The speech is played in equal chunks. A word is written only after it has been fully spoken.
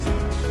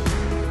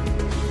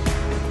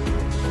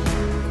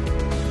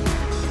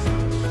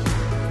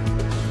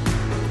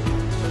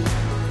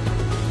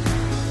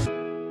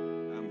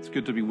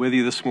good to be with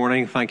you this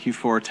morning. Thank you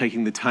for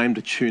taking the time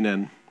to tune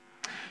in.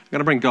 I'm going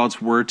to bring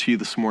God's word to you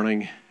this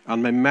morning.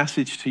 And my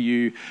message to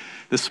you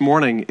this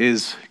morning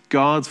is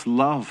God's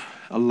love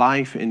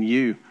alive in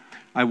you.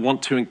 I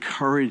want to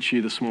encourage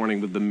you this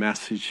morning with the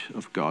message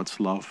of God's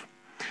love.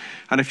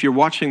 And if you're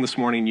watching this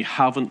morning and you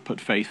haven't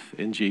put faith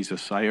in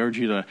Jesus, I urge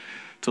you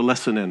to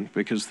listen in,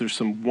 because there's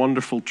some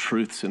wonderful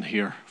truths in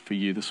here for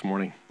you this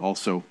morning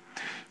also.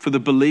 For the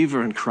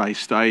believer in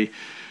Christ, I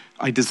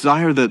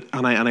desire that,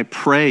 and I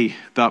pray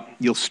that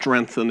you'll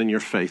strengthen in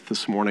your faith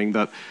this morning,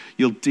 that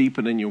you'll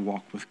deepen in your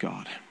walk with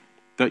God,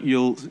 that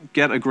you'll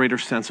get a greater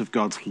sense of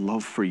God's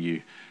love for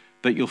you,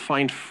 that you'll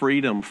find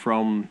freedom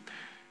from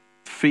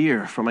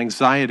fear, from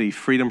anxiety,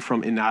 freedom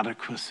from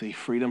inadequacy,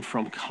 freedom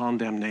from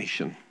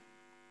condemnation.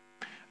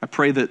 I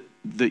pray that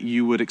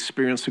you would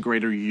experience a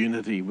greater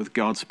unity with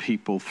God's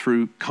people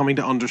through coming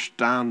to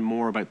understand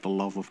more about the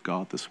love of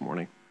God this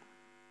morning.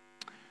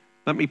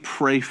 Let me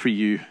pray for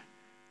you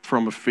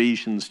from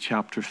Ephesians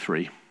chapter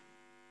 3.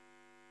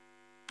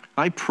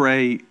 I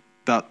pray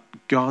that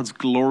God's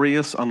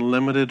glorious,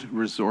 unlimited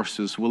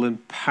resources will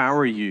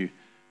empower you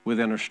with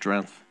inner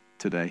strength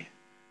today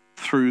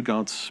through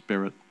God's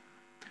Spirit,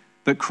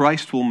 that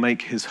Christ will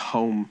make his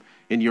home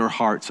in your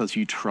hearts as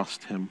you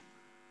trust him,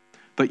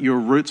 that your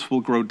roots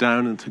will grow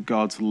down into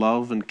God's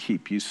love and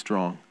keep you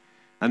strong.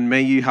 And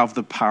may you have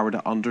the power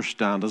to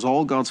understand, as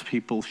all God's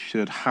people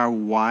should, how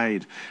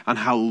wide and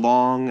how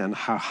long and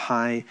how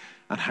high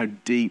and how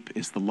deep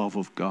is the love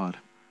of God.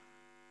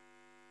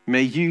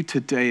 May you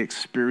today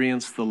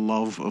experience the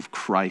love of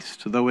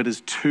Christ, though it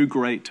is too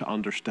great to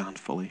understand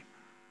fully.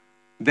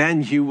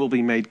 Then you will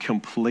be made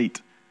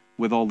complete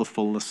with all the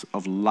fullness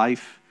of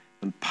life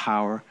and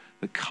power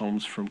that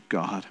comes from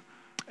God.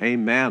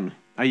 Amen.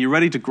 Are you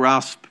ready to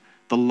grasp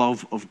the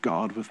love of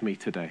God with me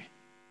today?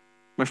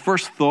 My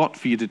first thought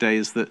for you today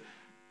is that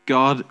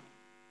God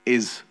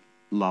is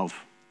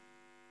love.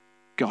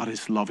 God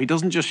is love. He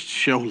doesn't just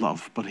show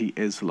love, but he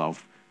is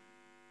love.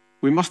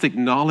 We must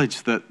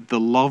acknowledge that the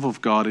love of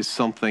God is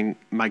something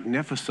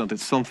magnificent.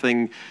 It's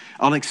something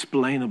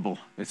unexplainable.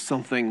 It's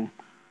something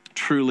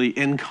truly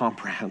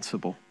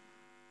incomprehensible.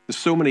 There's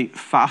so many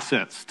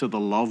facets to the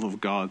love of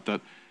God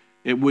that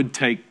it would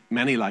take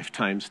many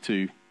lifetimes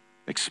to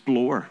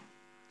explore.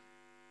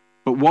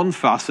 But one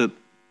facet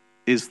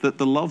is that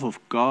the love of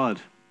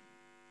God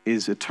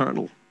is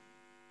eternal.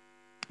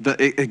 That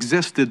it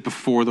existed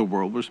before the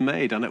world was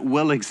made, and it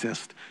will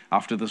exist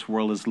after this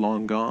world is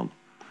long gone.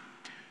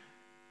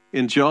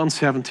 In John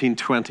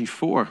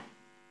 17:24,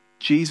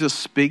 Jesus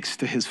speaks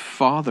to his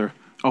Father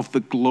of the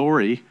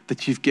glory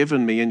that you've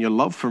given me and your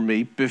love for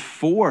me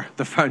before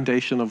the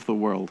foundation of the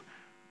world.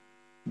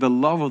 The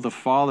love of the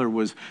Father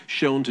was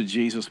shown to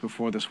Jesus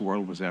before this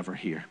world was ever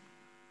here.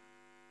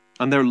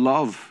 And their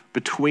love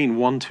between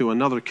one to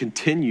another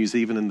continues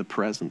even in the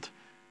present.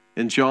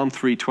 In John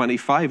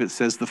 3:25, it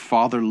says, the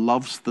Father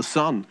loves the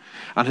Son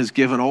and has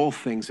given all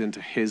things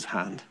into his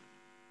hand.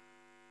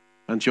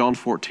 And John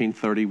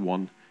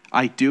 14:31,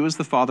 I do as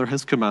the Father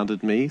has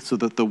commanded me, so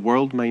that the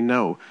world may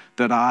know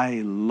that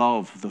I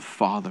love the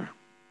Father.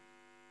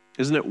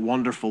 Isn't it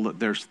wonderful that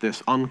there's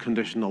this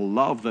unconditional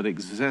love that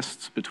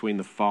exists between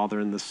the Father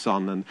and the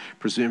Son, and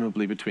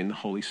presumably between the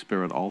Holy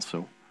Spirit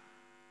also?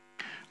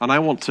 And I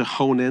want to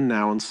hone in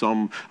now on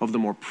some of the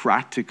more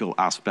practical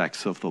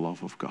aspects of the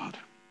love of God.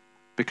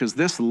 Because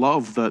this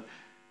love that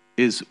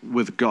is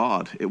with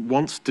God, it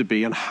wants to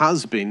be and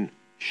has been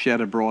shed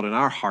abroad in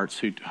our hearts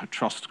who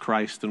trust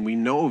Christ, and we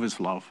know of his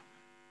love.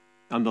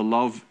 And the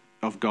love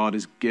of God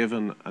is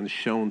given and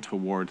shown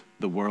toward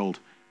the world.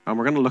 And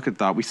we're going to look at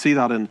that. We see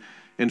that in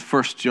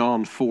 1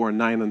 John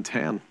 4:9 and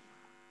 10.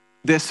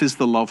 This is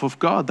the love of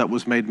God that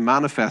was made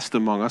manifest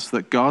among us,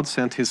 that God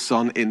sent his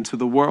Son into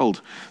the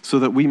world so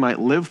that we might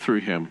live through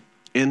him.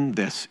 In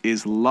this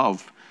is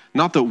love.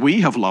 Not that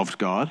we have loved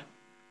God,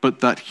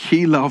 but that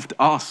he loved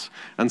us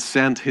and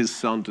sent his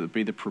Son to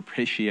be the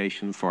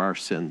propitiation for our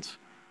sins.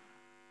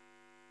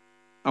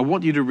 I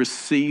want you to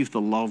receive the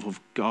love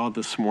of God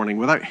this morning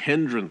without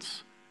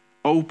hindrance.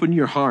 Open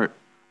your heart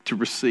to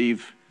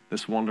receive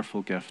this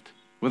wonderful gift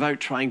without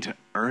trying to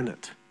earn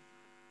it.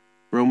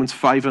 Romans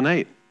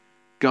 5:8.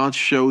 God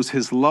shows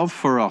his love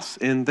for us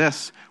in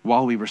this: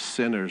 while we were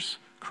sinners,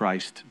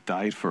 Christ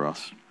died for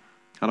us.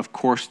 And of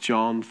course,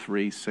 John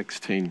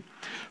 3:16.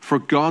 For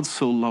God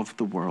so loved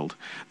the world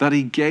that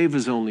he gave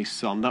his only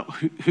Son, that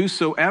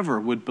whosoever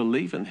would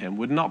believe in him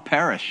would not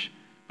perish,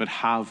 but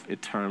have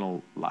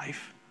eternal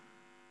life.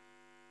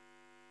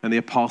 And the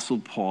Apostle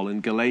Paul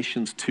in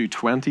Galatians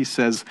 2:20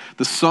 says,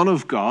 the Son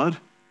of God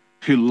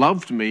who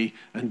loved me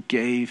and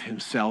gave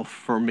himself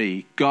for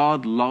me.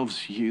 God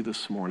loves you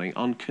this morning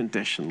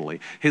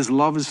unconditionally. His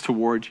love is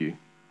toward you.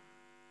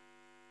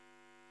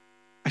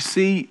 I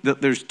see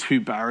that there's two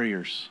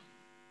barriers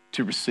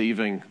to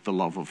receiving the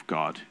love of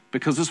God,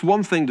 because it's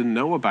one thing to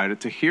know about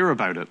it, to hear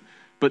about it,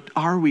 but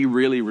are we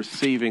really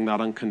receiving that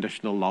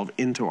unconditional love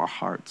into our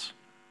hearts?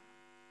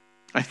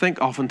 I think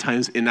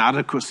oftentimes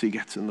inadequacy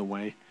gets in the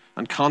way,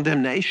 and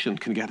condemnation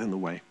can get in the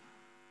way.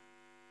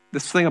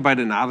 This thing about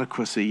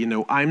inadequacy,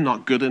 I'm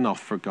not good enough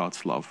for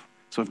God's love,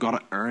 so I've got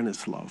to earn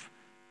his love.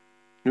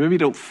 Maybe we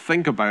don't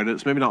think about it.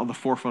 It's maybe not on the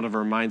forefront of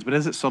our minds, but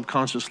is it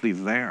subconsciously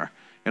there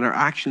in our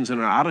actions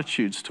and our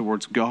attitudes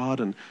towards God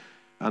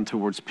and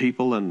towards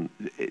people? And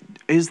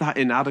is that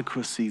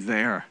inadequacy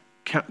there?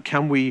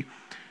 Can we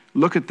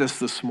look at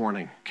this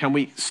morning? Can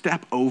we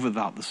step over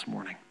that this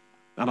morning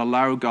and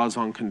allow God's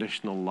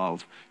unconditional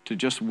love to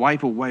just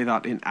wipe away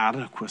that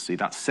inadequacy,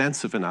 that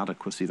sense of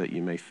inadequacy that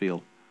you may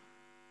feel?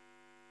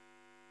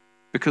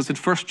 Because in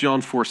 1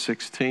 John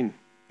 4:16,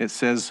 it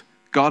says,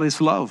 God is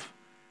love,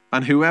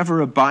 and whoever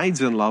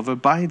abides in love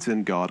abides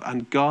in God,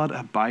 and God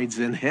abides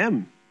in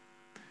him.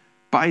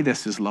 By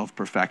this is love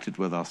perfected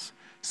with us,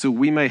 so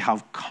we may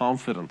have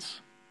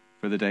confidence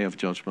for the day of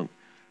judgment.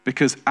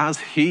 Because as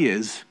he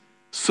is,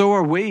 so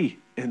are we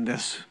in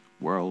this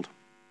world.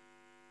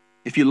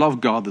 If you love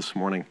God this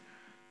morning,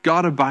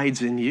 God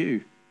abides in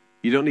you.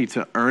 You don't need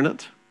to earn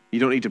it. You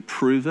don't need to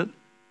prove it.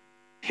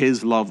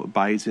 His love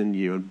abides in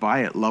you, and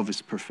by it, love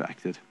is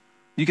perfected.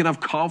 You can have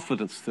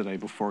confidence today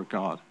before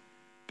God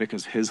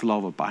because his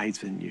love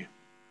abides in you.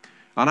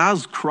 And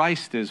as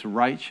Christ is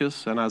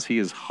righteous and as he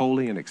is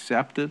holy and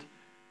accepted,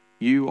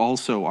 you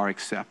also are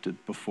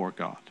accepted before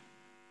God.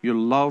 You're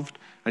loved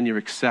and you're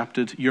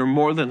accepted. You're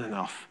more than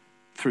enough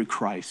through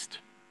Christ.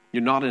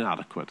 You're not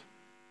inadequate.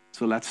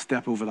 So let's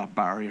step over that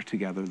barrier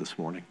together this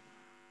morning.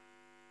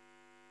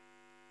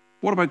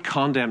 What about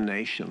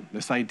condemnation?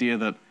 This idea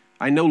that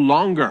I no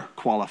longer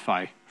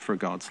qualify for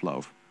God's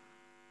love.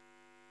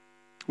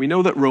 We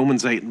know that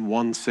Romans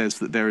 8:1 says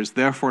that there is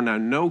therefore now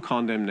no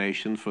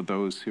condemnation for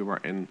those who are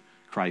in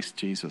Christ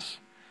Jesus.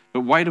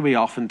 But why do we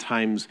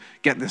oftentimes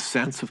get this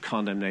sense of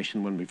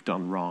condemnation when we've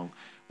done wrong?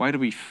 Why do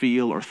we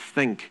feel or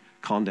think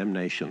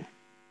condemnation?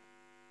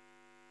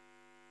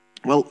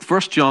 Well,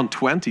 1 John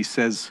 20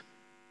 says,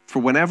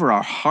 for whenever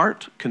our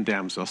heart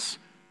condemns us,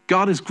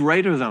 God is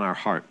greater than our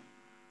heart,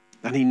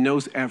 and he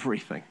knows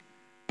everything.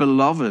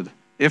 Beloved,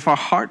 if our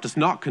heart does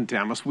not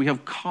condemn us, we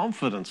have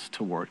confidence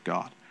toward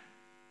God.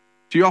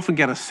 Do you often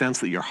get a sense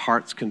that your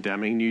heart's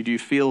condemning you? Do you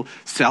feel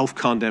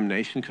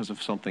self-condemnation because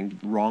of something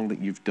wrong that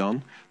you've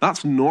done?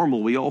 That's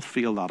normal. We all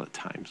feel that at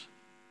times.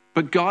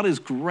 But God is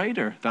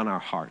greater than our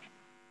heart.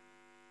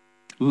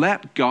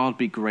 Let God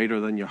be greater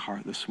than your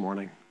heart this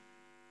morning.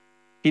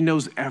 He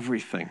knows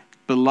everything.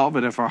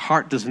 Beloved, if our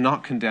heart does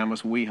not condemn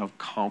us, we have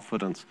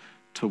confidence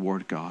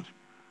toward God.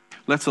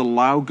 Let's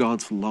allow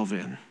God's love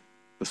in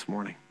this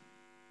morning.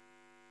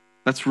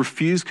 Let's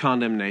refuse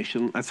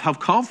condemnation. Let's have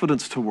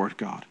confidence toward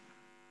God.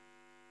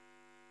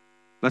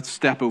 Let's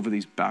step over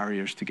these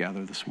barriers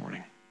together this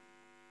morning.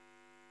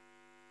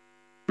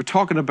 We're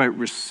talking about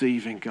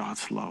receiving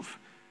God's love.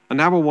 And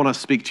now I want to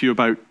speak to you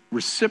about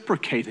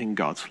reciprocating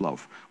God's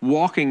love,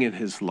 walking in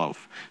his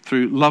love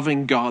through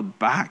loving God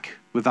back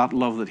with that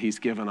love that he's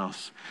given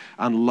us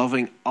and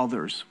loving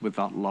others with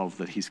that love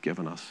that he's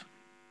given us.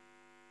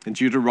 In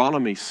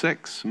Deuteronomy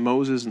 6,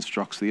 Moses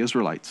instructs the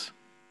Israelites,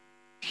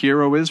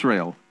 hear, O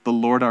Israel, the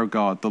Lord our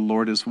God, the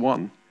Lord is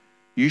one.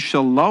 You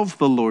shall love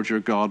the Lord your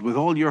God with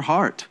all your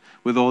heart,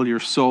 with all your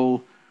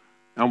soul,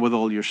 and with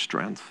all your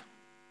strength.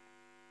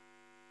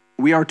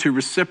 We are to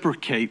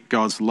reciprocate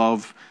God's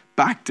love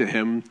back to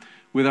him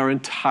with our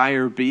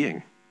entire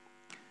being.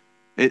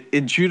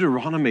 In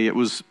Deuteronomy, it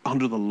was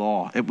under the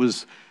law. It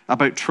was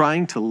about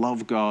trying to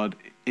love God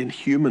in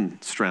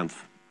human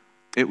strength.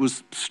 It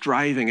was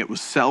striving. It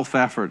was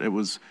self-effort. It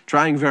was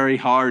trying very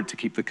hard to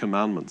keep the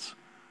commandments.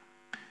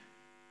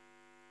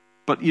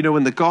 But,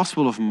 in the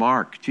Gospel of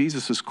Mark,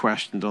 Jesus is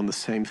questioned on the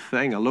same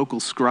thing. A local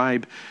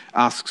scribe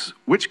asks,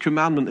 which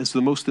commandment is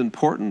the most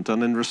important?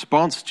 And in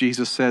response,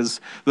 Jesus says,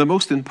 the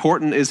most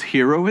important is,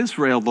 hear, O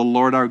Israel, the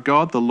Lord our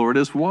God, the Lord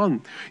is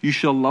one. You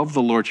shall love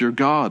the Lord your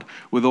God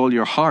with all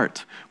your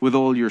heart, with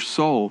all your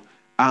soul,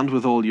 and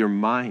with all your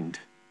mind,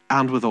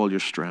 and with all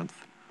your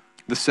strength.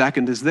 The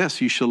second is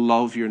this, you shall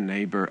love your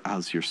neighbor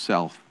as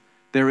yourself.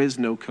 There is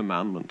no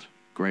commandment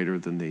greater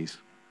than these.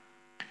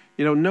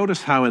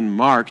 Notice how in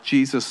Mark,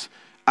 Jesus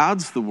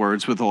adds the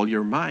words with all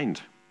your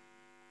mind.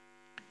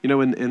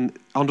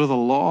 Under the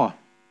law,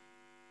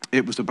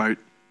 it was about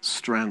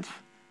strength.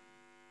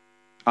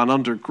 And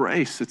under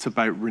grace, it's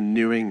about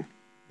renewing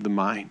the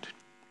mind.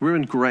 We're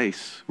in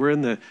grace. We're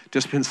in the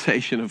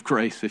dispensation of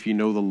grace, if you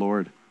know the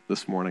Lord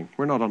this morning.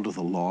 We're not under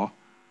the law.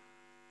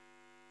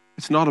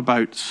 It's not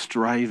about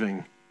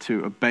striving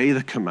to obey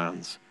the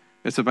commands.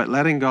 It's about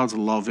letting God's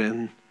love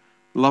in,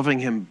 loving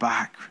him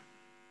back,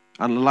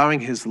 and allowing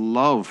his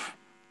love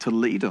to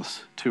lead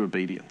us to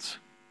obedience.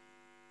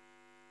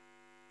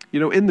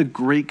 In the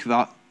Greek,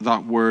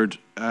 that word,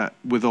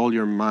 with all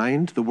your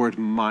mind, the word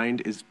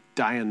mind is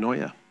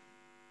dianoia,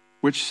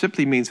 which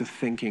simply means a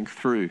thinking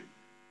through,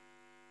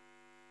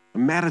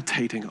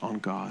 meditating on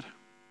God.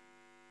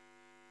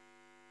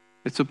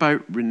 It's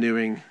about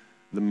renewing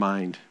the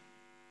mind.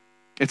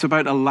 It's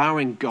about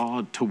allowing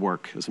God to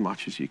work as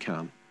much as you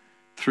can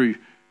through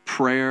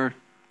prayer,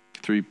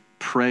 through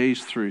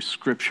praise, through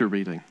scripture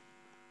reading.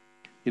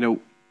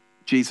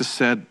 Jesus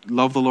said,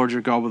 love the Lord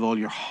your God with all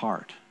your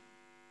heart.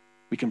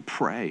 We can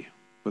pray.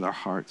 with our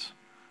hearts.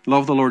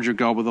 Love the Lord your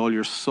God with all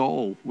your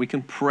soul. We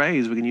can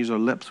praise. We can use our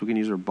lips. We can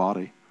use our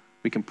body.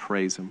 We can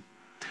praise him.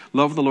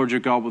 Love the Lord your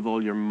God with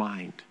all your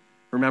mind.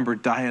 Remember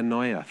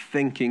dianoia,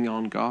 thinking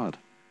on God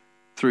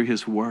through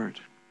his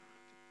word.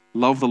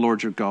 Love the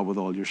Lord your God with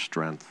all your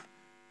strength.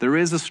 There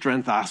is a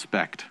strength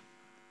aspect.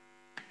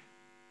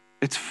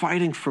 It's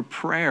fighting for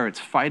prayer. It's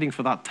fighting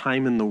for that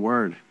time in the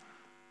word.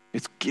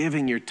 It's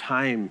giving your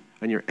time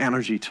and your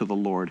energy to the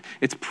Lord.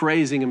 It's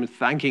praising him and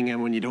thanking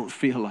him when you don't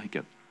feel like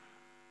it.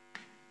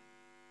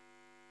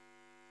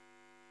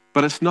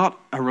 But it's not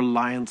a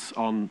reliance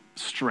on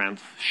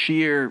strength,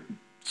 sheer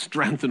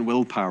strength and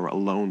willpower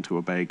alone to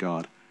obey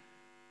God.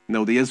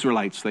 No, the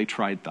Israelites, they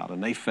tried that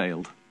and they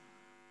failed.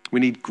 We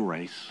need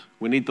grace.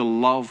 We need the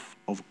love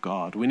of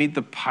God. We need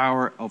the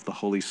power of the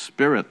Holy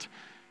Spirit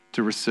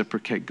to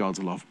reciprocate God's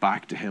love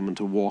back to him and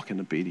to walk in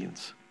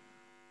obedience.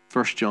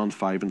 1 John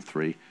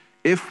 5:3.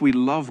 If we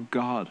love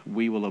God,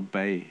 we will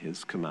obey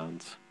his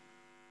commands.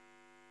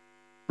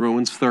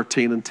 Romans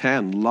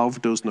 13:10.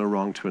 Love does no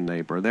wrong to a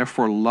neighbor.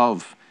 Therefore,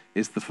 love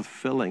is the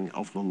fulfilling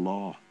of the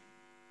law.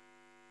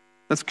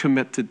 Let's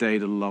commit today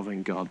to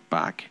loving God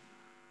back.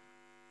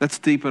 Let's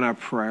deepen our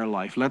prayer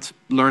life. Let's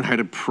learn how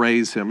to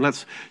praise him.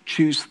 Let's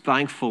choose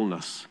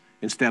thankfulness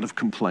instead of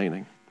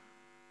complaining.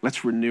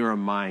 Let's renew our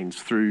minds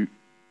through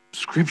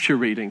scripture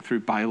reading,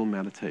 through Bible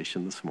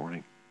meditation this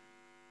morning.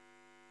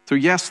 So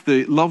yes,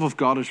 the love of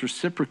God is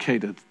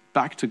reciprocated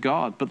back to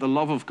God, but the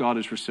love of God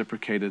is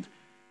reciprocated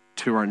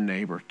to our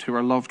neighbor, to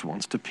our loved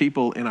ones, to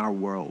people in our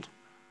world.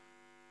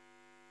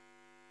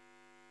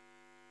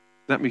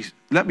 Let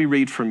me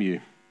read from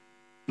you.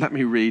 Let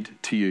me read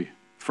to you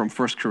from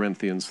 1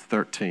 Corinthians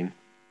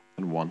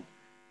 13:1.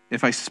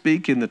 If I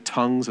speak in the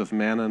tongues of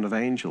men and of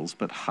angels,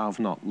 but have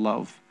not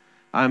love,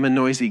 I am a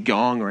noisy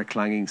gong or a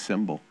clanging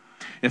cymbal.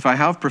 If I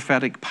have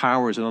prophetic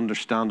powers and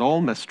understand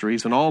all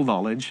mysteries and all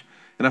knowledge,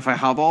 and if I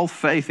have all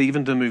faith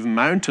even to move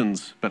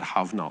mountains, but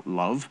have not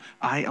love,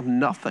 I am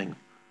nothing.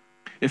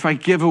 If I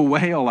give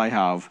away all I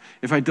have,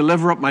 if I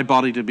deliver up my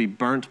body to be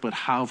burnt, but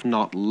have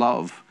not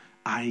love,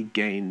 I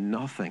gain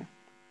nothing.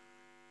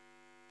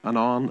 And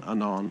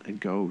on it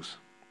goes.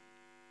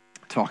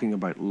 Talking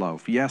about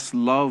love. Yes,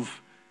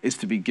 love is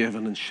to be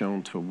given and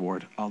shown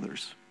toward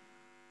others.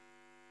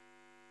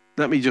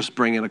 Let me just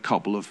bring in a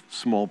couple of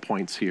small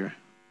points here.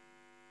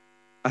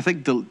 I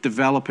think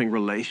developing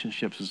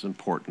relationships is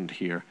important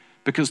here,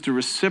 because to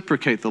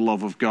reciprocate the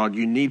love of God,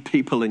 you need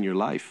people in your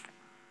life.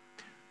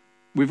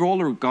 We've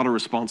all got a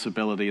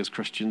responsibility as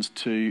Christians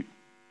to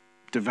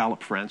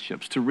develop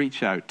friendships, to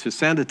reach out, to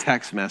send a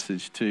text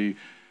message, to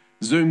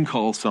Zoom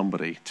call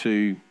somebody,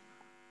 to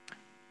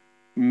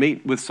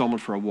meet with someone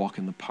for a walk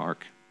in the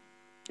park.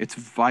 It's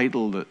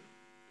vital that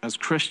as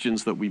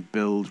Christians that we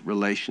build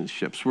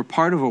relationships. We're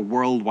part of a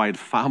worldwide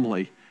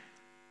family.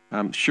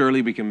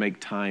 Surely we can make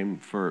time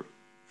for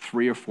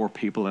 3 or 4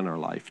 people in our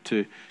life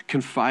to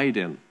confide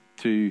in,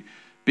 to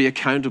be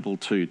accountable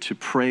to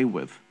pray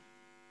with,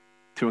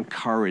 to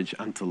encourage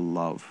and to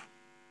love.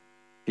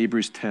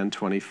 Hebrews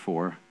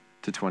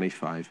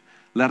 10:24-25.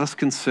 Let us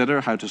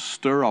consider how to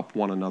stir up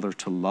one another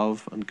to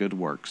love and good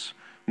works,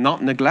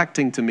 not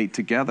neglecting to meet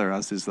together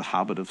as is the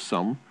habit of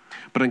some,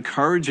 but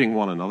encouraging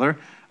one another,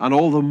 and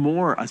all the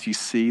more as you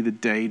see the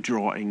day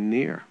drawing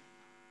near.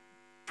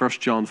 1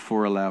 John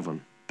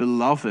 4:11.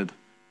 Beloved,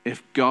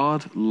 if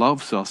God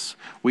loves us,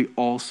 we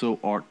also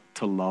ought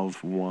to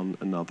love one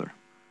another.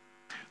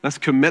 Let's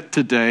commit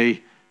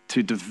today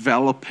to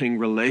developing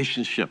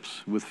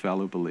relationships with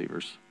fellow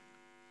believers.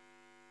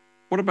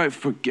 What about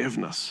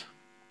forgiveness?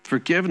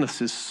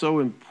 Forgiveness is so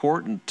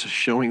important to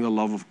showing the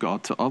love of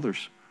God to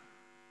others.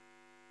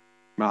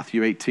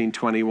 Matthew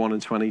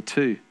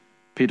 18:21-22.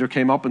 Peter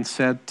came up and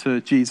said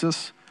to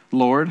Jesus,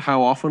 Lord,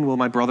 how often will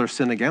my brother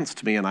sin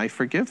against me and I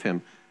forgive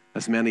him?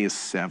 As many as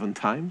 7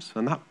 times?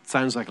 And that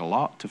sounds like a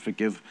lot, to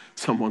forgive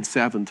someone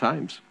 7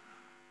 times.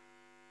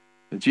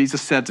 And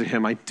Jesus said to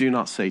him, I do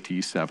not say to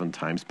you 7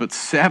 times, but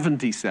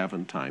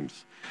 77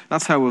 times.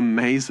 That's how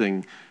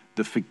amazing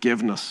the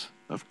forgiveness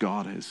of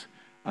God is.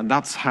 And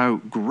that's how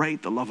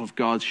great the love of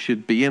God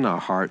should be in our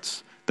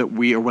hearts, that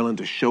we are willing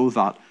to show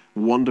that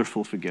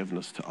wonderful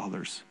forgiveness to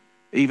others,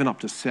 even up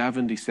to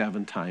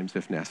 77 times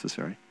if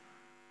necessary.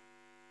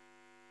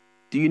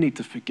 Do you need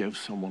to forgive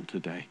someone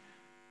today?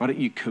 Why don't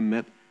you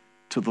commit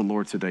to the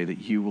Lord today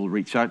that you will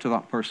reach out to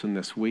that person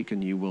this week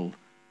and you will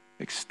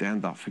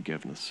extend that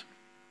forgiveness?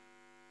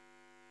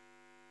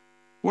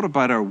 What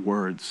about our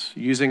words?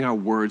 Using our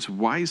words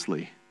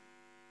wisely.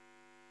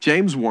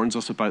 James warns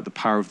us about the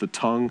power of the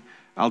tongue.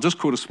 I'll just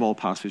quote a small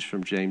passage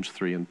from James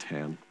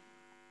 3:10.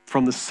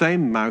 From the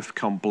same mouth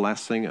come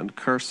blessing and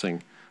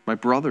cursing. My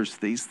brothers,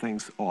 these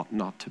things ought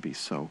not to be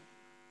so.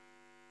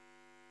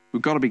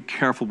 We've got to be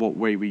careful what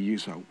way we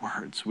use our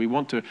words. We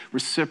want to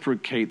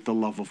reciprocate the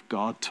love of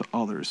God to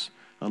others,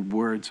 and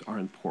words are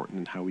important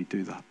in how we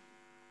do that.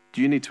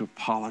 Do you need to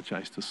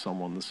apologize to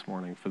someone this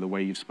morning for the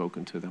way you've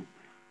spoken to them?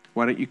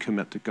 Why don't you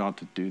commit to God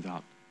to do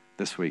that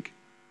this week?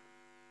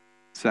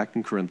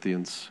 2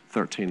 Corinthians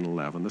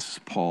 13:11. This is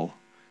Paul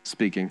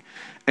speaking.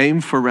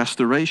 Aim for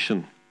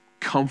restoration.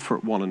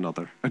 comfort one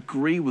another,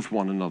 agree with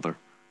one another,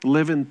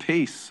 live in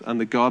peace,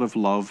 and the God of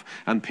love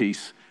and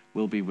peace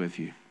will be with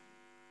you.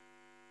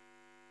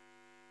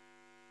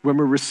 When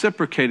we're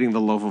reciprocating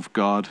the love of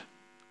God,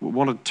 we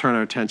want to turn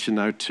our attention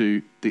now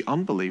to the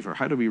unbeliever.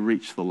 How do we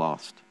reach the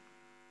lost?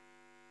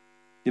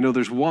 You know,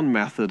 there's one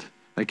method.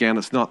 Again,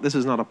 this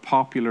is not a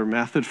popular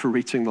method for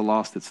reaching the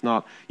lost.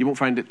 You won't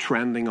find it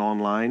trending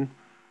online.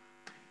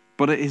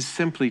 But it is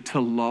simply to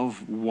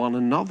love one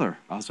another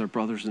as our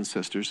brothers and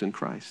sisters in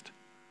Christ.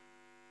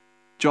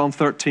 John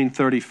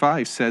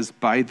 13:35 says,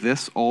 "By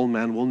this all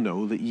men will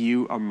know that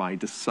you are my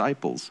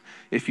disciples,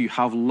 if you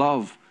have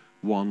love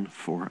one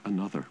for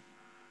another."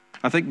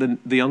 I think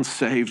the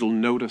unsaved will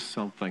notice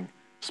something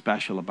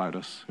special about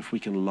us if we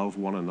can love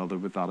one another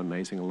with that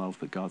amazing love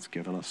that God's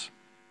given us.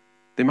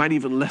 They might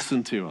even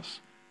listen to us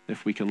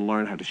if we can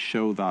learn how to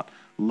show that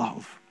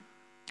love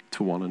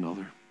to one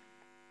another.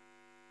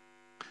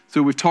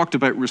 So we've talked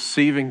about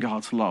receiving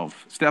God's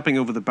love, stepping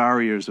over the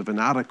barriers of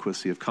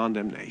inadequacy, of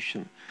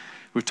condemnation.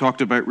 We've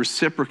talked about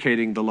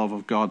reciprocating the love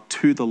of God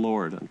to the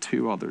Lord and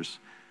to others.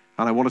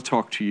 And I want to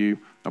talk to you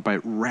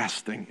about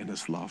resting in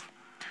his love.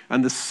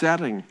 And the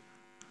setting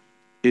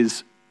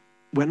is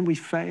when we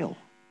fail,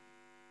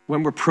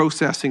 when we're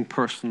processing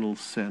personal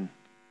sin.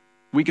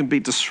 We can be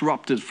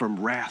disrupted from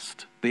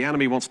rest. The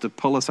enemy wants to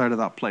pull us out of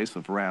that place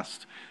of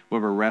rest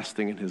where we're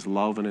resting in his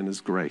love and in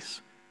his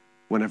grace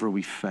whenever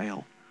we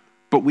fail.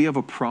 But we have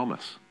a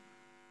promise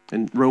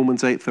in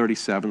Romans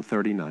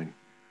 8:37-39.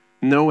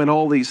 "No, in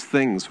all these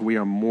things we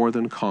are more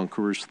than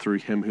conquerors through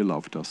him who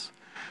loved us.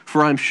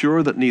 For I'm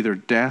sure that neither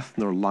death,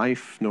 nor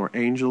life, nor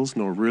angels,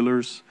 nor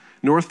rulers,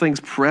 nor things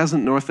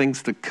present, nor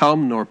things to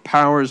come, nor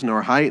powers,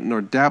 nor height,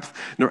 nor depth,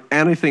 nor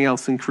anything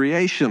else in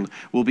creation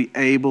will be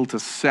able to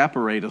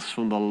separate us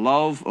from the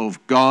love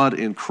of God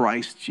in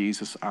Christ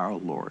Jesus our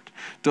Lord."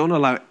 Don't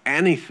allow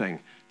anything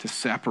to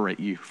separate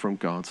you from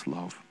God's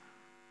love.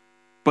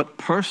 But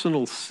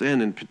personal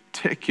sin in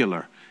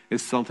particular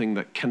is something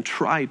that can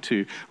try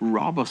to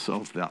rob us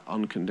of that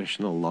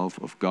unconditional love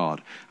of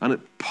God. And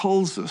it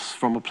pulls us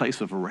from a place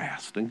of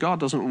rest. And God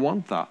doesn't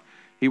want that.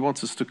 He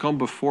wants us to come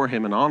before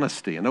him in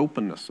honesty and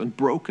openness and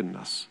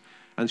brokenness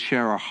and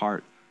share our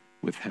heart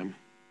with him.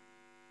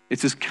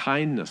 It's his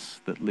kindness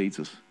that leads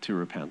us to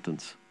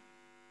repentance.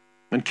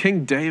 And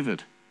King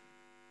David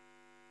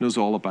knows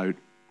all about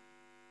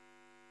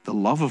the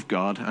love of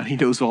God, and he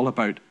knows all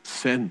about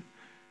sin.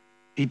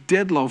 He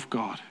did love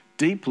God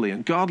deeply,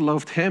 and God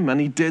loved him,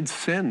 and he did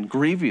sin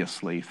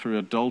grievously through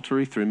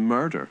adultery, through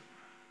murder.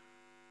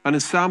 And in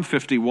Psalm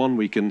 51,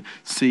 we can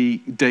see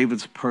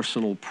David's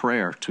personal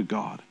prayer to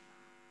God.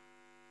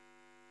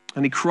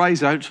 And he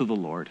cries out to the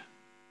Lord.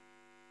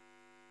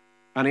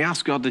 And he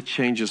asks God to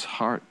change his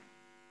heart.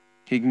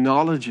 He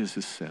acknowledges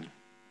his sin.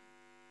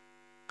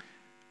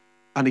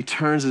 And he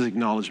turns his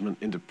acknowledgement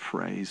into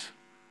praise.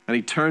 And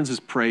he turns his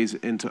praise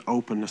into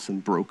openness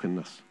and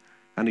brokenness.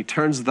 And he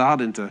turns that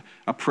into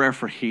a prayer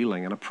for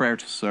healing and a prayer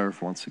to serve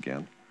once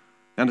again.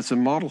 And it's a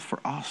model for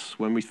us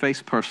when we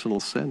face personal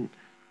sin.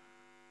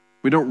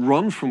 We don't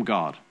run from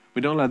God.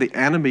 We don't allow the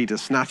enemy to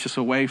snatch us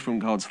away from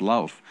God's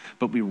love,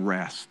 but we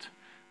rest.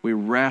 We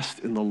rest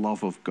in the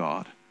love of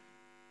God,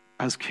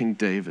 as King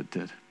David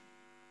did.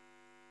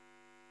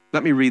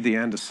 Let me read the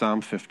end of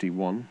Psalm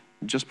 51,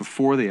 just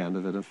before the end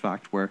of it, in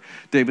fact, where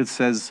David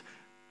says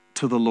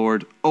to the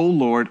Lord, "O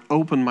Lord,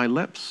 open my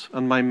lips,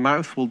 and my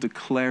mouth will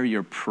declare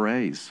your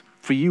praise.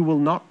 For you will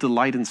not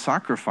delight in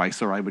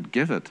sacrifice, or I would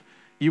give it.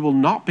 You will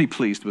not be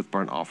pleased with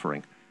burnt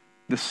offering."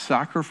 The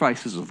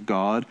sacrifices of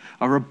God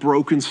are a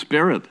broken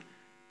spirit,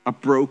 a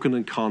broken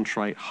and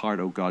contrite heart,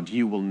 O God,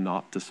 you will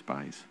not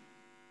despise.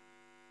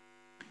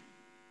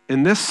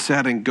 In this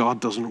setting,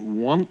 God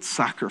doesn't want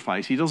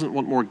sacrifice. He doesn't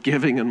want more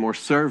giving and more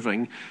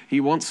serving.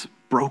 He wants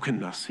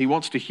brokenness. He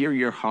wants to hear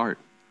your heart.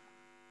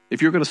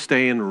 If you're going to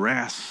stay in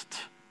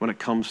rest when it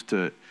comes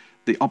to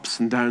the ups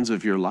and downs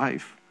of your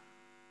life,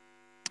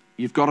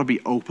 you've got to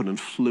be open and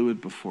fluid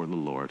before the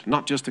Lord.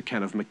 Not just a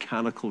kind of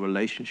mechanical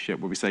relationship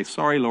where we say,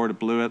 "Sorry, Lord, I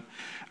blew it.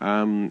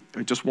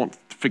 I just want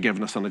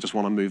forgiveness and I just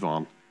want to move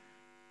on."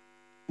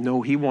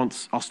 No, he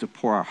wants us to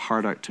pour our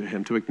heart out to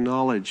him, to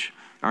acknowledge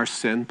our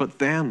sin, but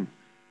then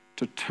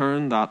to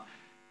turn that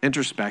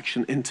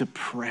introspection into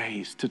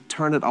praise, to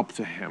turn it up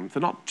to him, to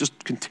not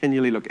just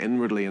continually look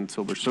inwardly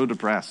until we're so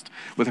depressed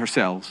with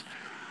ourselves,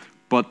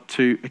 but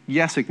to,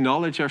 yes,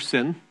 acknowledge our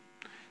sin,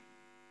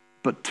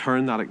 but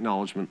turn that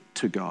acknowledgement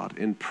to God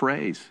in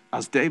praise,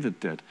 as David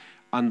did,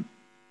 and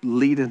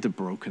lead into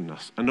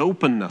brokenness, an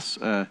openness,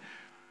 a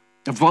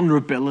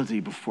vulnerability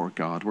before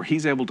God, where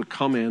he's able to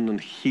come in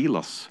and heal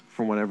us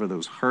from whatever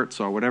those hurts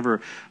are,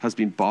 whatever has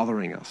been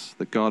bothering us,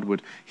 that God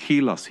would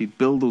heal us. He'd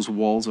build those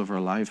walls of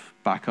our life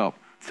back up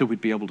so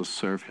we'd be able to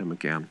serve him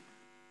again.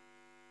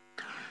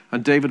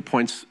 And David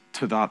points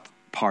to that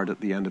part at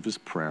the end of his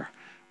prayer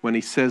when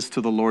he says to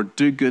the Lord,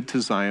 "Do good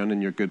to Zion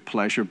in your good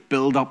pleasure,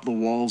 build up the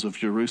walls of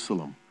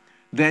Jerusalem.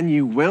 Then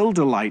you will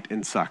delight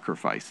in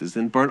sacrifices,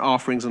 in burnt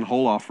offerings and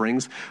whole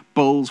offerings.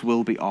 Bulls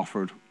will be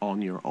offered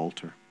on your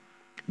altar."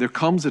 There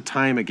comes a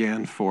time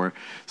again for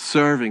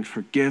serving,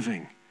 for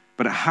giving,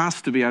 but it has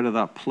to be out of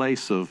that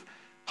place of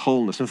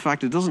wholeness. In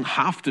fact, it doesn't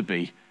have to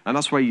be. And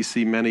that's why you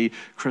see many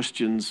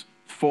Christians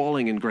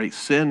falling in great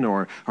sin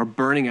or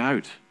burning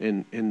out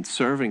in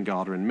serving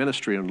God or in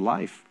ministry and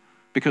life,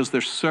 because they're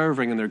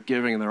serving and they're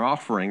giving and they're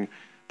offering,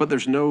 but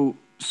there's no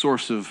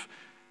source of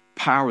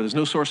power, there's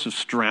no source of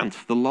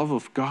strength, the love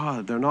of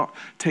God. They're not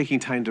taking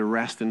time to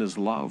rest in his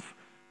love.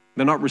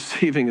 They're not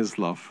receiving his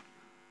love.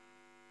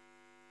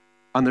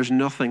 And there's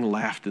nothing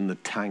left in the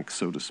tank,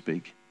 so to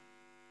speak.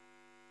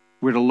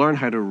 We're to learn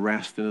how to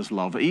rest in his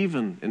love,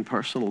 even in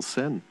personal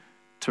sin,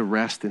 to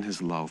rest in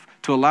his love,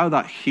 to allow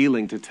that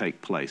healing to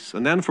take place.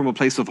 And then from a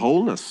place of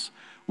wholeness,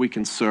 we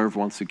can serve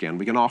once again.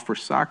 We can offer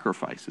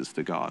sacrifices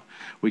to God.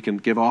 We can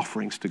give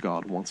offerings to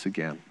God once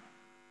again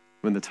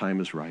when the time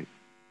is right.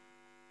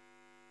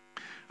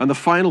 And the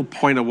final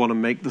point I want to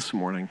make this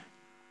morning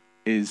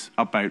is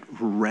about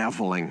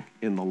reveling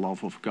in the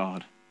love of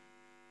God.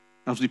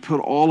 As we put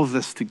all of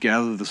this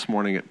together this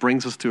morning, it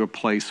brings us to a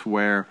place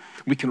where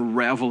we can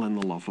revel in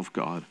the love of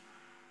God.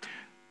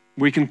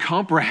 We can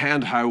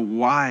comprehend how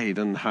wide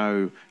and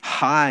how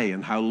high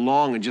and how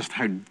long and just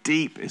how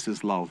deep is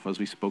his love, as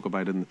we spoke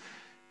about in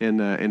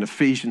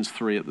Ephesians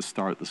 3 at the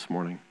start this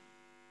morning.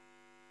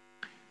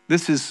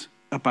 This is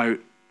about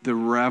the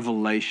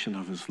revelation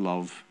of his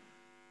love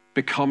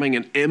becoming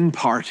an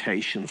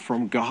impartation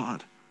from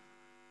God,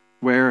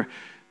 where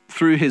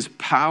through his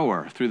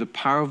power, through the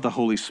power of the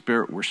Holy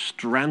Spirit, we're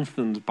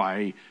strengthened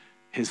by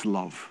his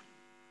love,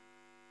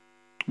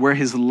 where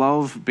his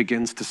love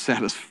begins to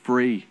set us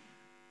free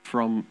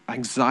from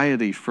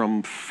anxiety,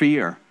 from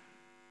fear,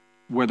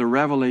 where the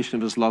revelation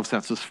of his love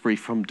sets us free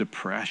from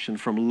depression,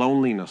 from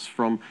loneliness,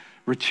 from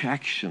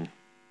rejection.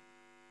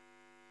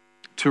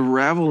 To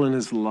revel in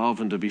his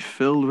love and to be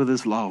filled with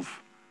his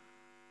love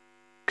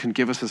can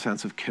give us a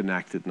sense of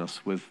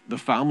connectedness with the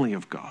family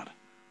of God,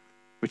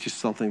 which is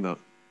something that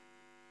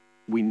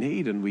we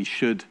need and we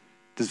should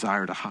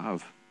desire to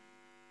have.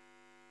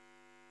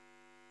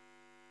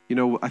 You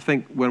know, I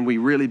think when we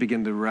really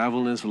begin to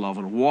revel in his love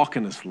and walk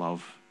in his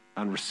love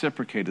and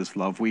reciprocate his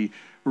love, we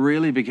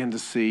really begin to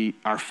see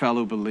our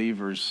fellow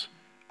believers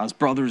as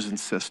brothers and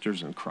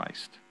sisters in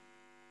Christ.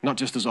 Not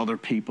just as other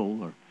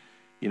people or,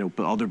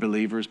 but other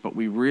believers, but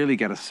we really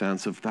get a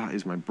sense of that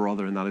is my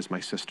brother and that is my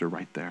sister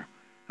right there.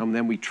 And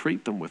then we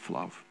treat them with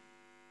love.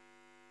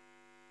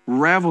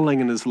 Reveling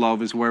in his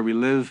love is where we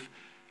live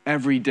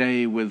every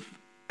day with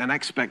an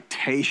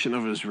expectation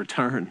of his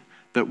return,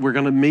 that we're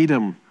going to meet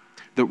him,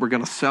 that we're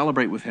going to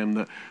celebrate with him,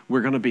 that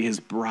we're going to be his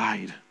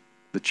bride,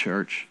 the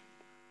church,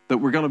 that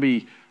we're going to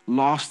be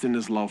lost in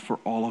his love for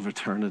all of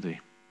eternity.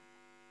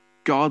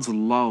 God's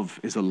love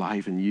is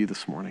alive in you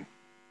this morning.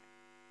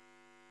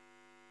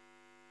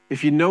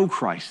 If you know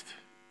Christ,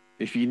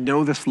 if you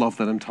know this love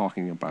that I'm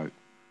talking about,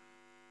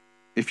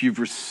 if you've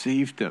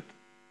received it,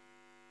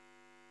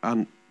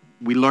 and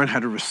we learn how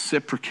to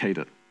reciprocate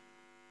it,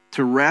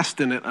 to rest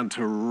in it and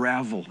to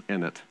revel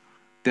in it,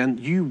 then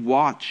you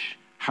watch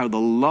how the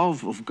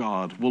love of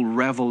God will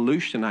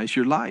revolutionize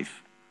your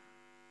life.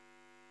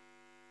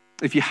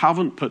 If you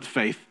haven't put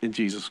faith in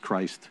Jesus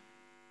Christ,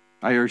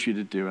 I urge you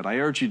to do it. I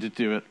urge you to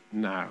do it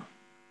now.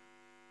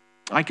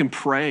 I can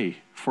pray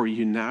for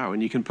you now,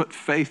 and you can put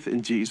faith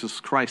in Jesus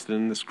Christ and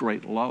in this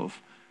great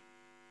love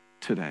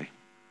today.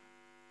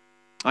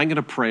 I'm going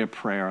to pray a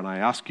prayer, and I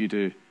ask you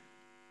to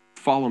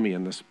follow me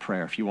in this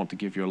prayer if you want to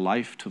give your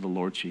life to the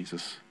Lord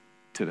Jesus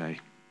today.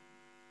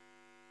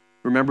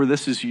 Remember,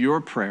 this is your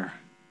prayer.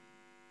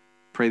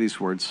 Pray these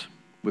words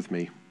with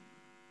me.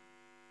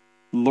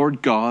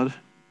 Lord God,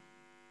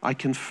 I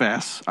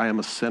confess I am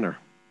a sinner.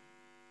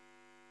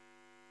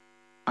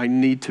 I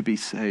need to be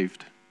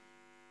saved.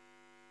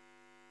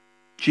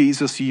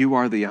 Jesus, you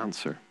are the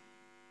answer.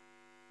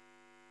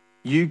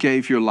 You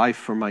gave your life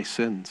for my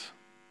sins.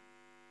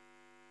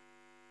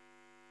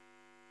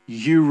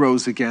 You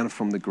rose again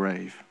from the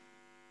grave.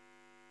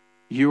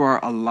 You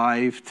are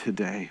alive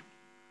today.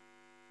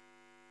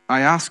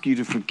 I ask you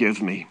to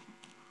forgive me.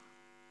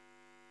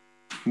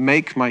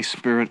 Make my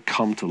spirit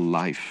come to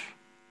life.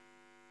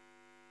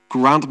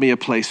 Grant me a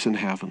place in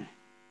heaven,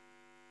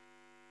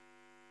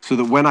 so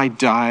that when I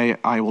die,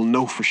 I will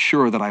know for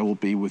sure that I will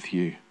be with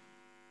you.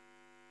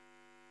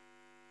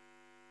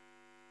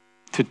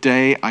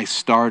 Today, I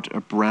start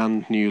a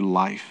brand new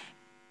life,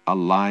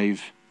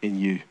 alive in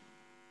you.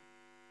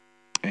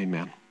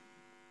 Amen.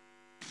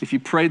 If you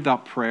prayed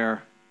that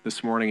prayer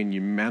this morning and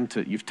you meant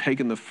it, you've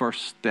taken the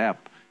first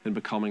step in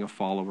becoming a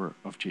follower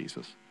of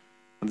Jesus.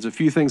 And there's a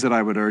few things that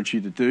I would urge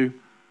you to do.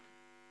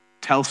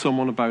 Tell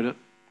someone about it.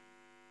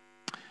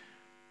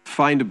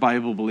 Find a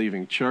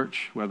Bible-believing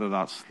church, whether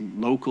that's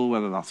local,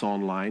 whether that's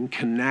online.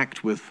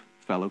 Connect with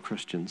fellow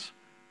Christians.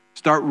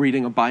 Start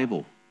reading a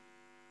Bible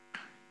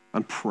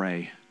and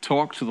pray.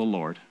 Talk to the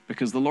Lord,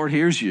 because the Lord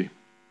hears you.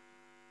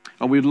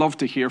 And we'd love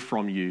to hear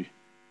from you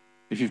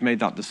if you've made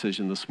that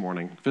decision this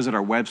morning. Visit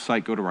our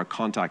website, go to our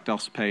Contact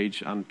Us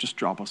page, and just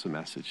drop us a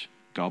message.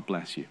 God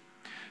bless you.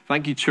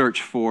 Thank you,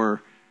 church,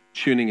 for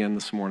tuning in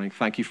this morning.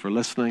 Thank you for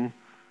listening.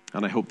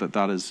 And I hope that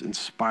that has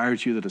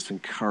inspired you, that it's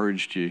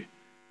encouraged you.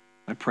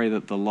 I pray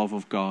that the love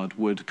of God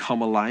would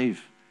come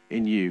alive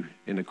in you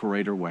in a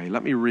greater way.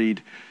 Let me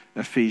read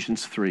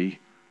Ephesians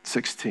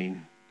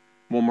 3:16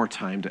 one more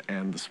time to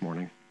end this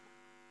morning.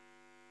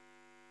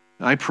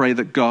 I pray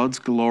that God's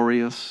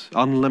glorious,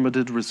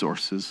 unlimited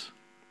resources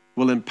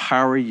will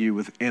empower you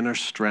with inner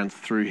strength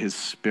through his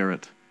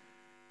Spirit.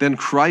 Then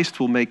Christ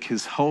will make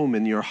his home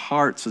in your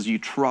hearts as you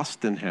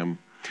trust in him.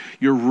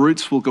 Your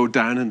roots will go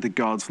down into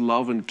God's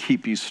love and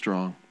keep you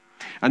strong.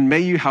 And may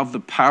you have the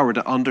power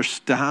to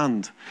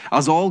understand,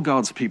 as all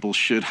God's people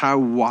should, how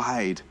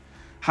wide,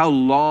 how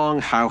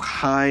long, how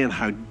high, and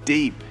how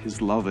deep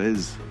his love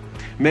is.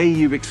 May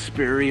you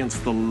experience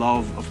the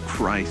love of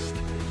Christ,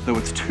 though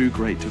it's too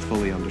great to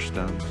fully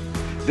understand.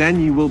 Then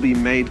you will be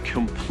made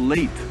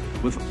complete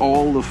with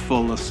all the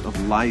fullness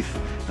of life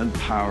and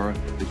power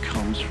that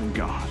comes from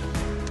God.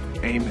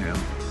 Amen.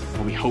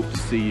 And we hope to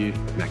see you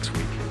next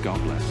week.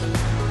 God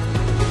bless.